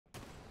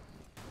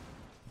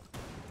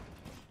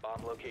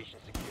Bomb location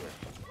secure.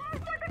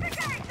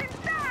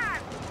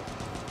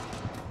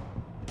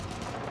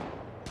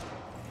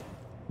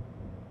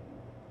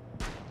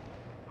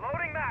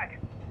 Loading mag.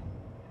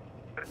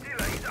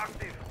 Attila is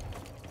active.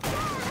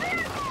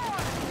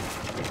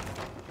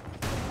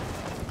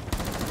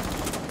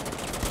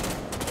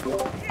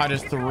 I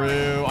just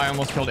threw. I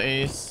almost killed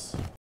Ace.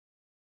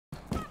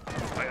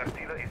 My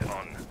Attila is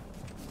on.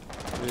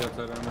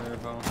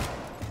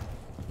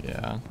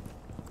 Yeah.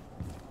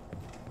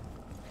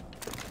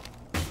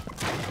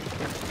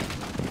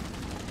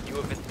 You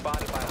have been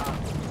spotted by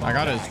hostiles. I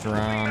got his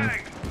drone.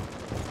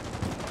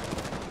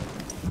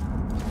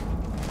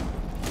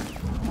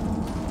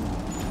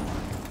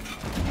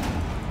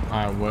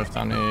 I whiffed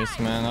on Ace,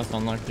 man. That's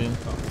unlucky.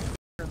 What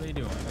are they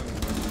doing?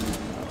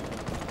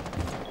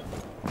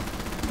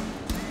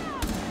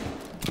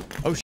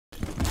 Oh, sh.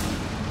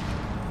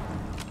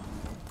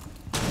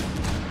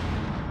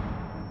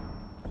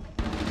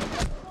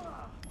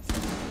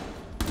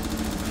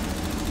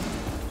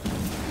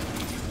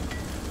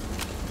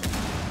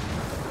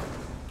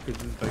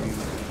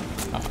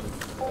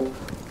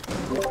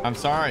 I'm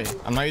sorry.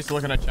 I'm not used to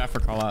looking at chat for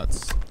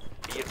callouts.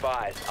 Be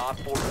advised, Op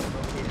 4 is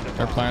located a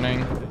They're bomb.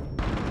 planning.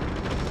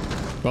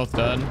 Both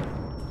dead.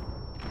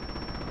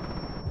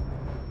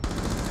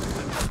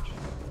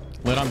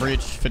 Lit on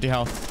breach. 50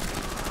 health.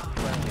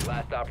 Friendly,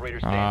 last operator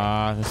standing.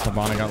 Ah, this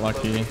Sabana got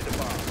lucky. Located a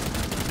bomb.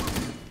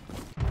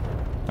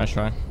 Nice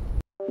try.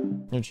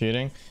 You're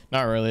cheating?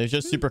 Not really. It's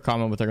just super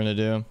common what they're gonna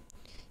do.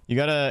 You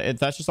gotta.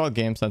 That's just all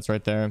game sense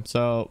right there.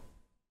 So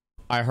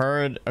I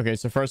heard. Okay,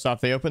 so first off,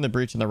 they opened the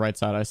breach on the right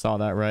side. I saw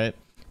that, right?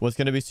 What's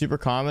gonna be super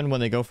common when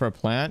they go for a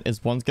plant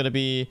is one's gonna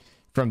be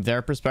from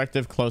their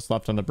perspective close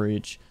left on the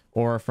breach,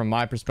 or from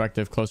my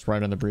perspective close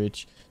right on the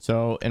breach.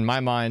 So in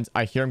my mind,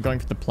 I hear them going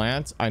for the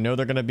plant. I know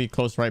they're gonna be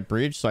close right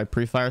breach, so I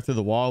pre-fire through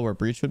the wall where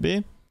breach would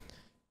be.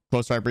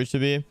 Close right breach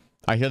would be.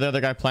 I hear the other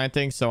guy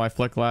planting, so I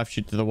flick left,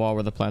 shoot through the wall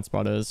where the plant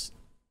spot is.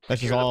 That's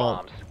just Secure the all.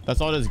 bombs.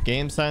 That's all just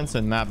game sense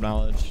and map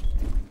knowledge.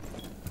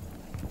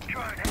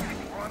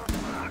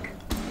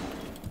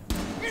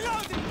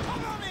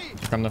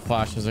 Come the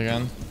flashes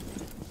again.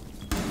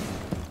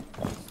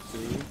 2,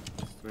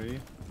 3.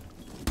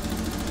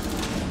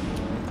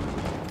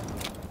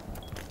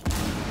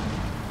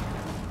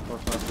 4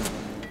 flashes.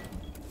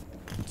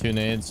 2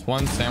 nades.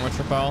 1 sandwich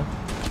repel.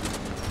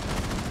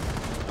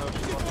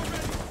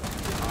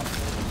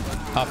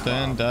 Hopped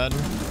in, dead.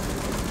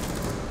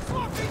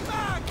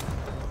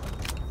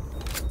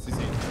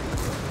 CC.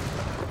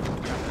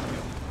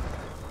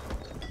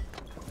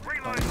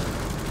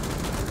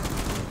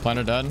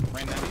 Planner dead.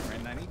 Rain 90.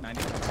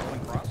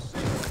 Going cross.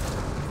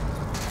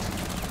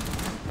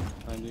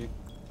 90.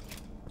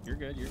 You're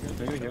good.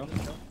 Take a heal.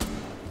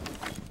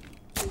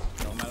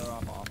 Don't matter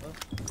off office.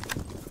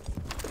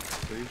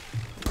 3.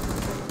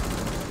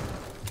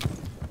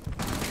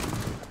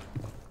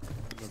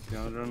 That's the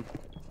other one.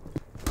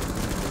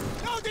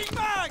 Loading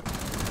mag!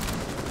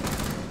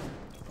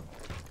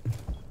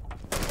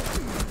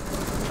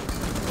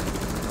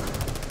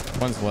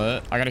 One's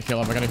lit. I gotta heal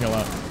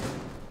up.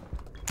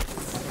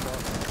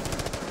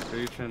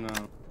 Reaching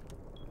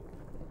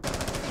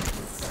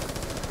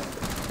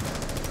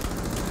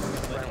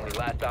Friendly,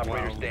 last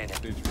operator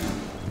standing.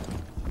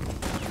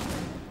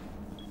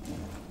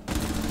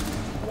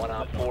 One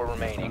Op 4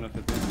 remaining.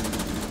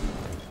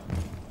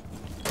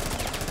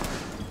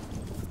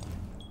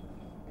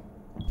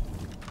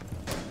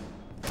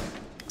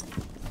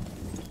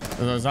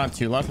 There's not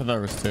 2 left, or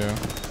there was 2.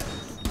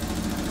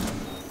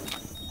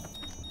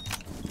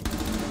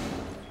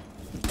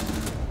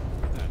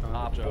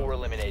 Op 4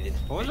 eliminated.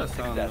 What was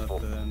Mission that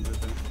sound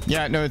successful.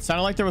 Yeah, no, it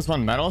sounded like there was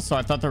 1 metal, so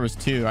I thought there was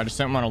 2. I just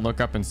didn't want to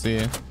look up and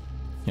see,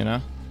 you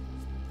know?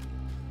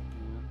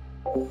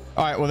 All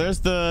right, well, there's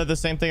the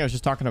same thing I was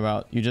just talking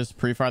about. You just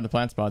pre-fire the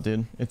plant spot,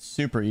 dude. It's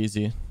super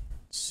easy.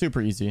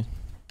 Super easy.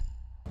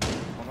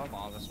 Hold up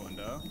on this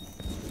window.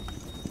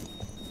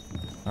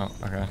 Oh,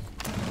 okay.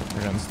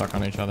 We're getting stuck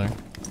on each other.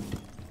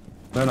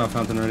 They're not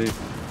fountain ready.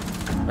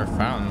 They're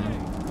fountain.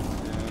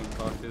 Yeah,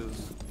 clock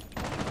is.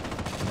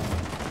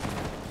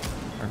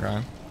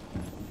 Okay.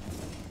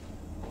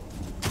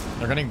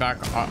 They're getting back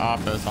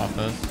office.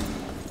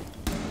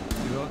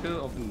 You look at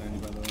open 90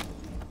 by the way.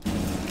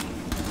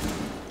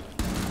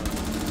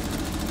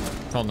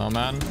 Told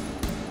Nomad.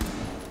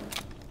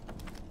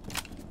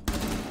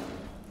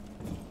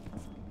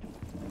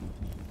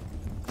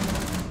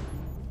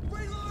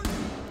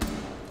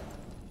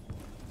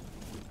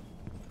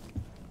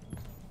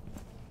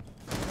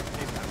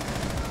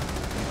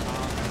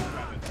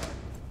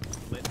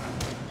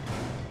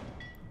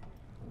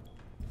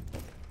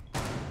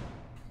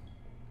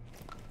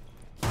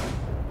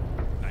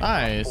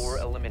 Nice. 4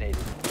 eliminated.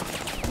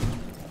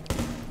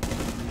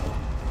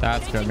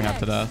 That scared me half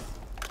to death.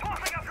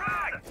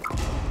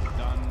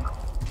 Done.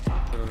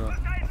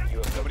 You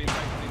have Nobody in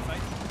sight.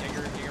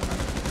 Jaeger.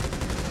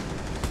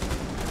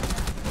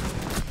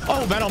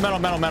 Oh,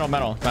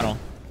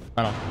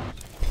 metal.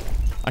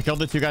 I killed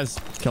the 2 guys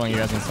killing you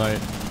guys in sight.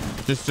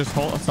 Just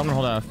hold. Someone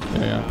hold F.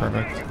 Yeah,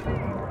 perfect.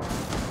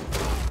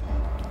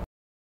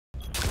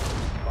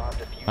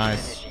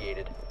 Nice.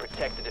 Initiated.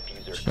 Protect the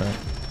diffuser. Shit.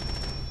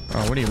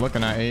 Oh, what are you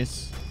looking at,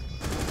 Ace?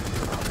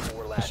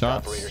 4 last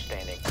Shots. operator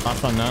standing.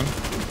 Off on none.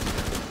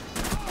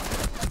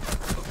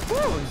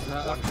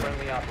 One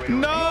friendly operator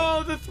remaining.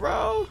 No, the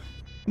throw.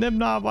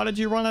 Nibnob, why did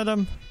you run at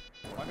him?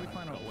 Why do we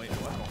find a way to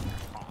go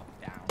top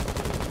down?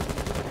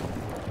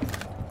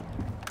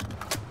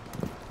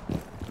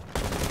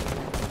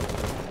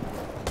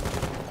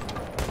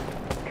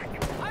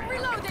 I'm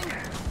reloading.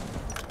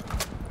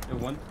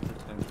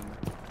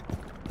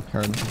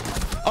 Heard.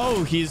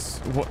 Oh,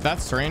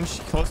 that's strange.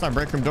 Close on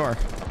break room door.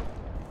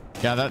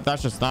 Yeah,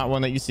 that's just not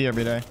one that you see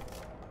every day.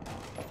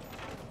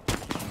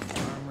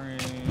 Armory.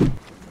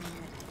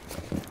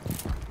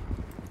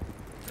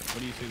 What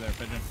do you see there,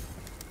 Pigeon?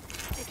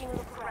 Taking a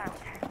look around.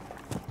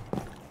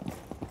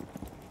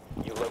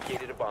 You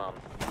located a bomb.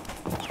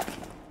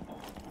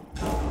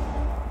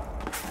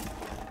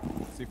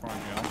 C4 on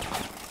Joe.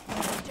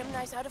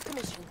 Gemini's out of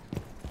commission.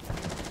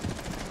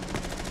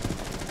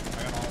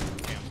 I got all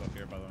the cams up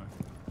here, by the way.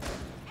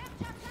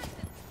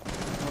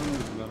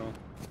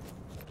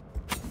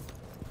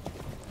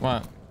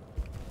 What?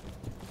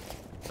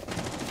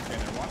 Okay,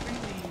 they're watching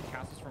the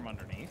castles from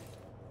underneath.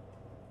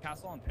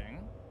 Castle on ping.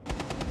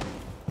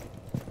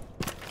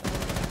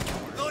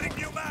 Loading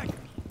new mag.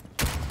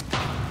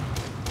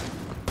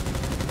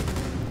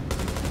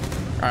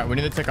 All right, we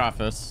need to take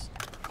office.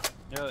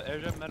 Yo,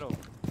 airdrop middle.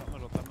 Top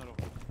middle, top middle.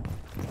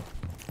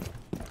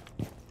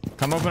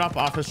 Come open up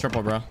office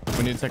triple, bro.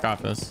 We need to take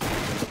office.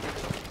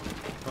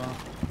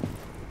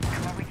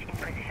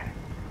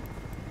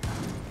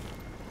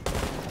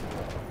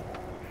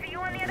 See you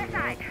on the other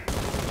side.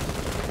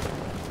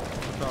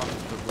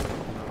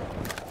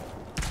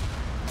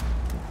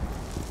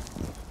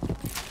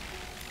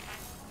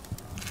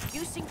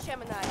 Using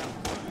Gemini.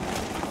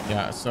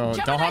 Yeah, so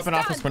don't hop in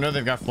office window.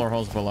 They've got floor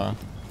holes below.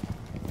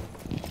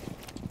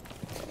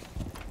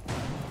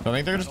 So I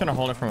think they're just gonna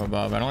hold it from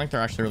above. I don't think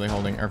they're actually really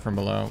holding air from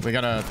below. We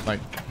gotta like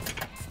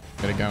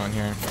get it going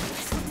here.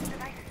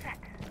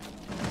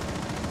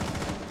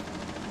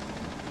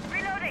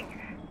 Reloading.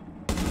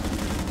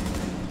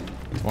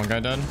 Is one guy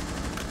dead?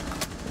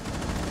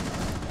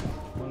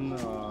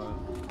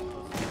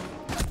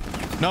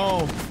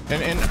 No,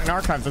 in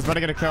archives, that's about to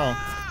get a kill.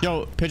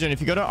 Yo, Pigeon, if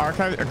you go to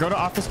archive or go to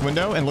office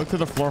window and look through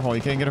the floor hole,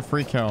 you can get a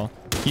free kill.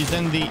 He's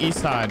in the east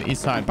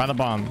side by the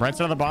bomb. Right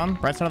side of the bomb.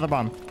 Right side of the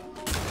bomb.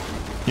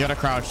 You gotta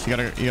crouch. You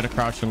gotta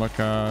crouch and look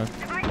more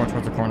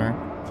towards the corner.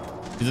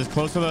 He's as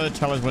close to the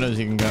cellar's window as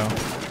you can go.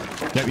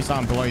 Yep, you saw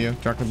him below you,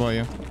 directly below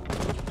you.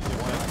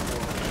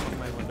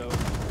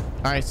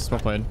 Nice, well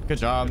played. Good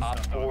job.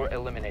 Op 4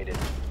 eliminated.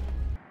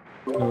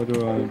 How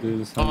do I do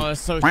this? Oh,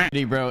 it's so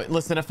shitty, bro.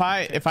 Listen, if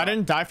I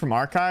didn't die from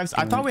archives,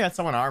 I thought we had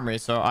someone armory.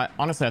 So I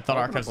honestly thought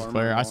archives was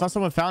clear. I saw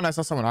someone found. I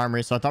saw someone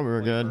armory, so I thought we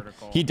were good.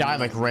 He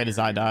died like right as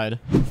I died.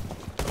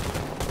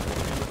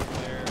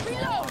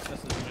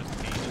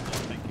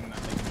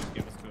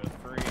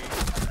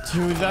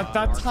 Dude, that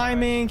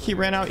timing. He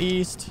ran out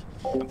east.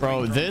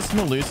 Bro, this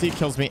Malusi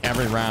kills me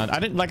every round. I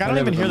don't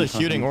even hear the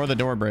shooting or the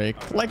door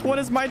break. Like, what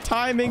is my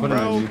timing,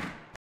 bro?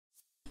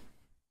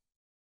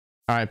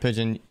 All right,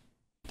 Pigeon.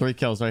 3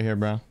 kills right here,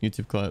 bro.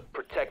 YouTube clip.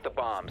 Protect the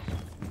bombs.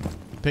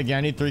 Piggy, I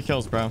need 3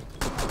 kills, bro.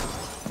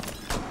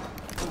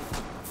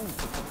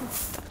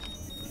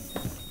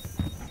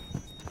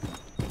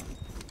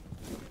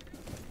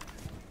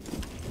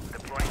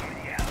 Deploying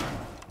ADS.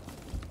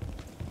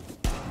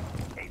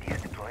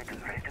 ADS deployed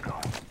and ready to go.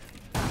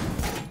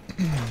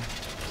 You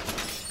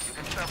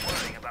can stop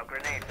worrying about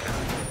grenades.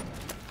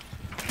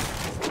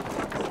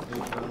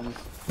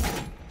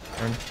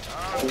 Turn.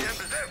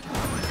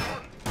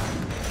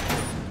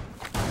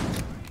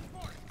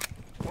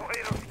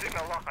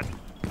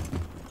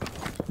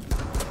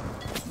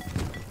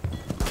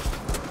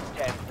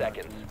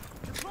 Seconds.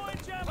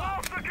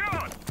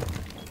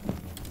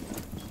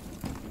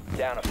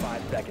 Down to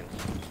 5 seconds.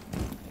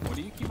 What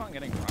do you keep on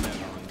getting run at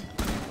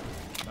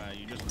on?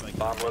 You just like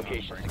Bomb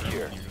location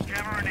secure.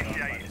 Camera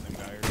initiated.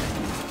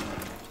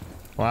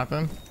 What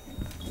happened?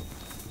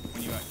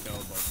 When you got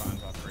killed both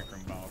times off break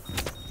room valve.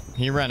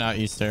 He ran out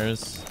east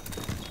stairs.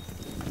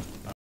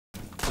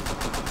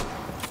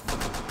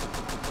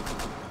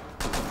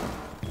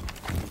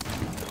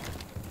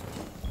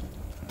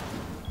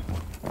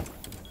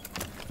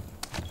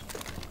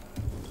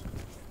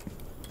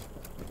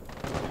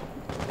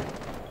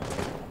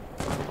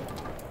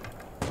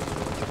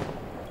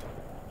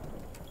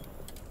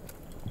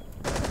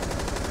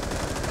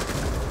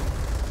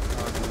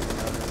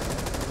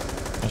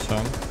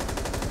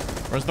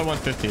 Where's the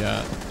 150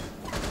 at?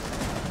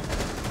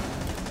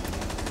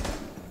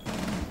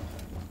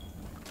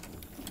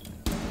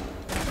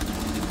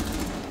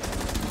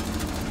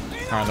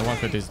 Alright, the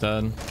 150's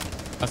dead.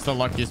 That's the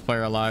luckiest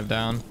player alive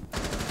down.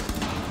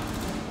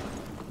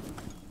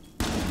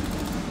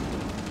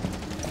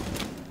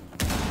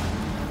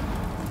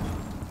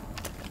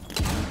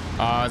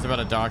 I was about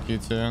to dock you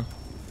too.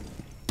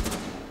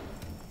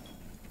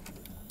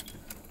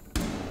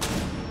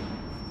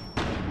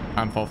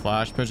 I'm full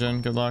flash,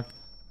 Pigeon. Good luck.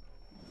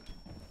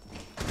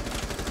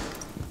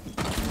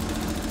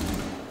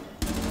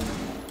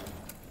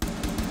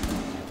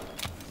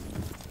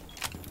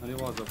 Only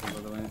walls open, by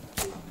the way.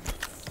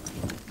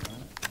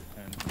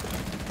 And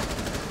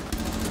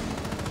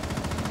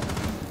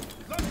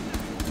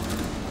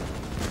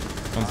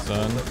One's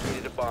done.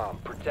 Located a bomb.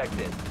 Protect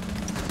it.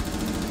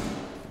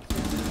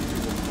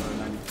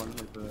 91,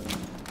 like the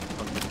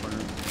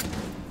corner.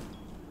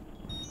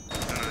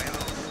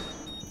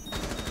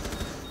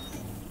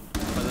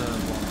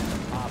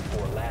 Op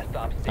 4, last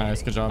stop standing.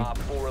 Nice, good job. Op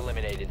 4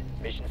 eliminated.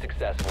 Mission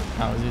successful.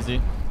 That was easy.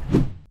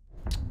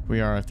 We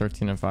are at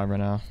 13 and 5 right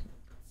now.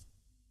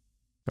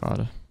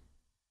 God.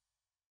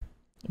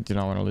 I do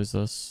not want to lose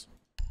this.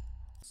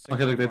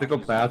 Okay, like they have to go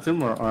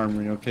bathroom or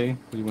armory, okay?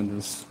 We win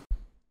this.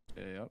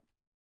 yeah, yep.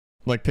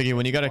 Like, Piggy,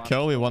 when you got a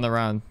kill, we won the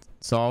round.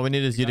 So all we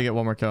need is you to get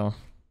one more kill.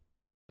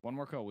 One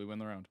more kill, we win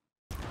the round.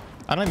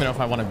 I don't even know if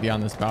I want to be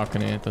on this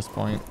balcony at this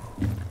point.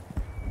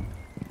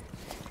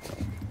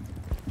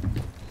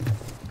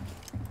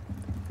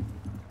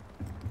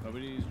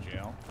 Nobody's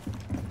jail.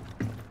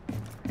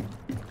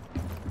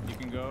 You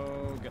can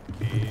go get the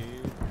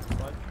cave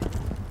sled.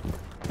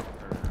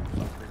 Or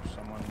sucker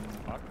someone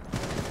buck.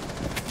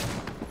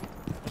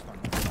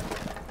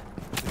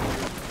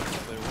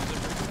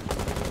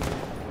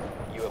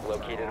 You have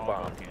located a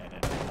bomb. Okay, I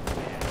did.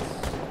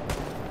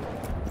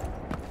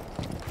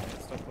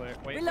 It's still clear.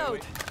 Wait,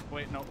 Reload.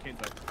 wait, no,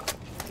 Cade's out.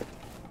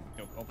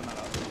 Yo, open that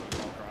up.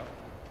 I'll drop.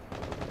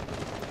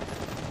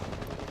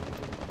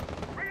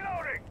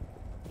 Reloading!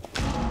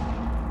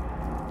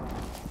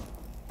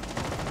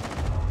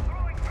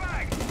 Throwing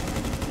frag!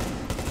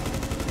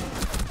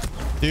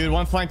 Dude,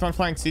 one flank,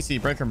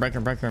 CC. Break him, break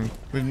him, break him.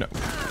 We've no...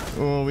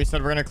 Oh, we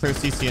said we're gonna clear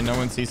CC and no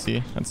one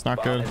CC. That's not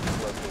Bomb good. has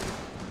been located.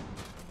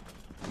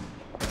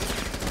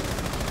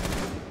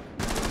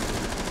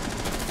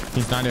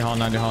 He's 90 hall,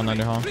 90 hall,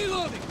 90 hall.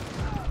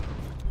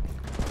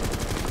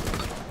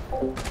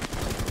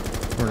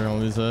 We're gonna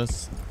lose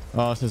this.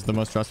 Oh, this is the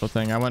most stressful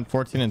thing. I went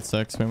 14 and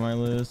 6. We might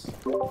lose.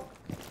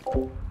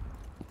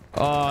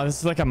 Oh, this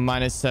is like a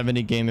minus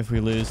 70 game if we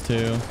lose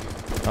too.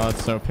 Oh,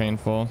 it's so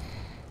painful.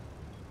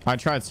 I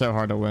tried so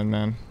hard to win,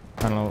 man.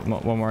 I don't know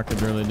what more I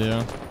could really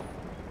do.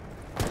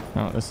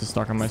 Oh, this is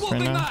stuck on my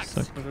screen now.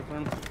 Sick.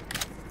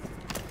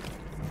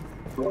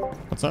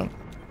 What's up?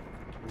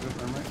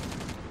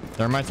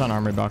 Thermite's on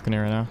armory balcony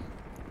right now.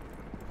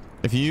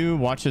 If you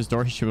watch his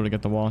door, he should be able to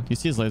get the wall. You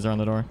see his laser on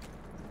the door.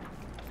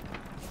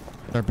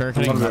 They're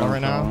barricading metal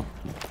right now.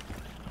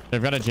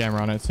 They've got a jammer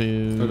on it, so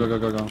you...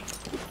 Go.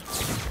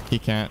 He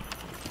can't.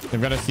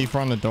 They've got a C4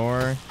 on the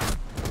door.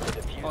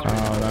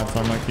 Oh, that's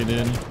unlucky,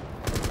 dude.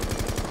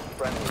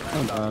 Friendly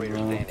last operator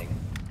bro. standing.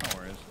 No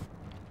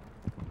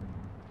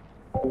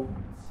worries.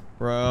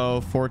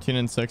 Bro, 14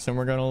 and 6 and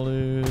we're gonna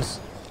lose.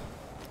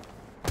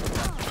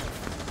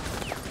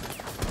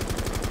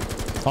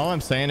 All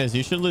I'm saying is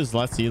you should lose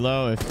less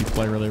elo if you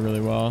play really,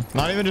 really well.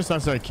 Not even just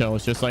necessarily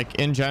kills, just like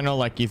in general,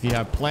 like if you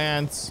have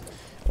plants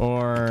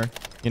or,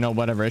 you know,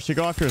 whatever. It should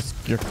go off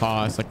your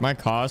cost. Like my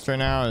cost right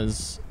now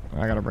is...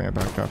 I gotta bring it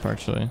back up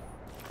actually.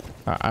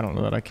 I don't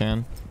know that I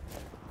can.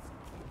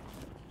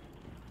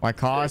 My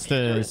cost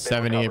is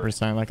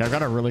 78%. Like I've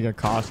got a really good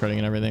cost rating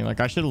and everything. Like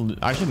I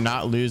should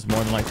not lose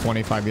more than like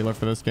 25 elo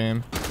for this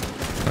game,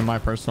 in my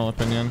personal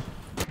opinion.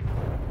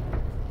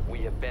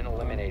 We have been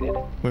eliminated.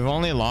 We've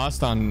only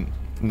lost on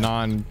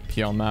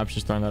non-PL maps,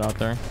 just throwing that out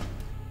there.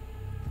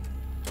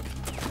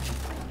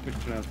 We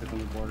should have hit on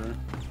the border.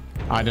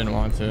 I didn't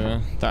want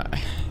to.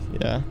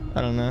 Yeah,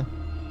 I don't know.